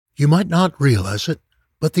You might not realize it,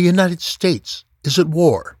 but the United States is at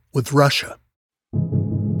war with Russia.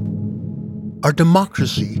 Our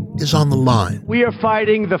democracy is on the line. We are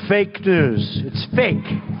fighting the fake news. It's fake,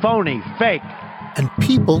 phony, fake. And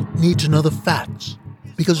people need to know the facts,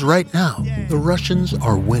 because right now, the Russians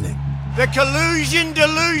are winning. The collusion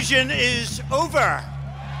delusion is over.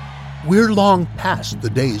 We're long past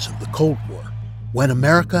the days of the Cold War, when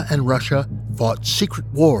America and Russia fought secret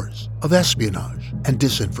wars of espionage and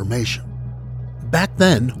disinformation. Back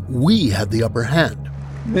then, we had the upper hand.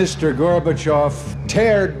 Mr. Gorbachev,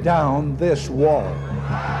 tear down this wall.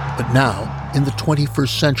 But now, in the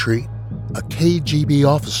 21st century, a KGB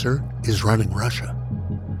officer is running Russia.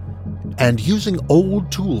 And using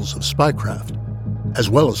old tools of spycraft, as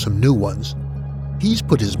well as some new ones, he's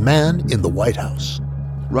put his man in the White House.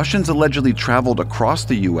 Russians allegedly traveled across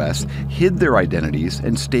the U.S., hid their identities,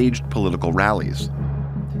 and staged political rallies.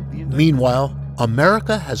 Meanwhile,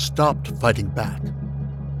 America has stopped fighting back.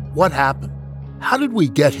 What happened? How did we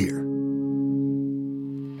get here?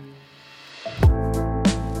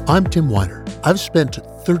 I'm Tim Weiner. I've spent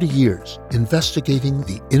 30 years investigating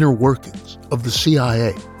the inner workings of the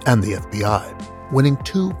CIA and the FBI, winning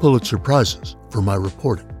 2 Pulitzer Prizes for my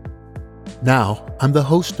reporting. Now, I'm the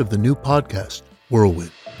host of the new podcast,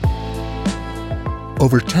 Whirlwind.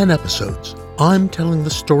 Over 10 episodes, I'm telling the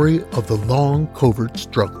story of the long covert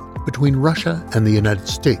struggle between Russia and the United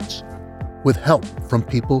States, with help from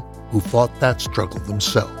people who fought that struggle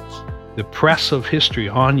themselves. The press of history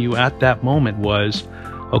on you at that moment was,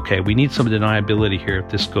 okay, we need some deniability here if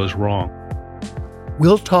this goes wrong.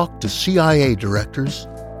 We'll talk to CIA directors,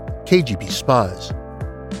 KGB spies,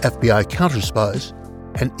 FBI counter-spies,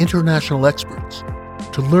 and international experts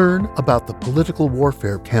to learn about the political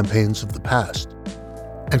warfare campaigns of the past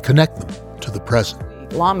and connect them to the present.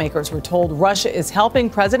 Lawmakers were told Russia is helping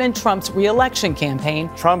President Trump's re-election campaign.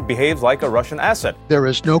 Trump behaves like a Russian asset. There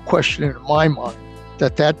is no question in my mind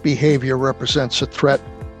that that behavior represents a threat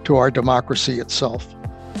to our democracy itself.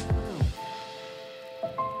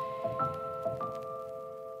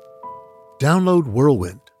 Download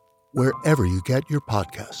Whirlwind wherever you get your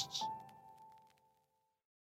podcasts.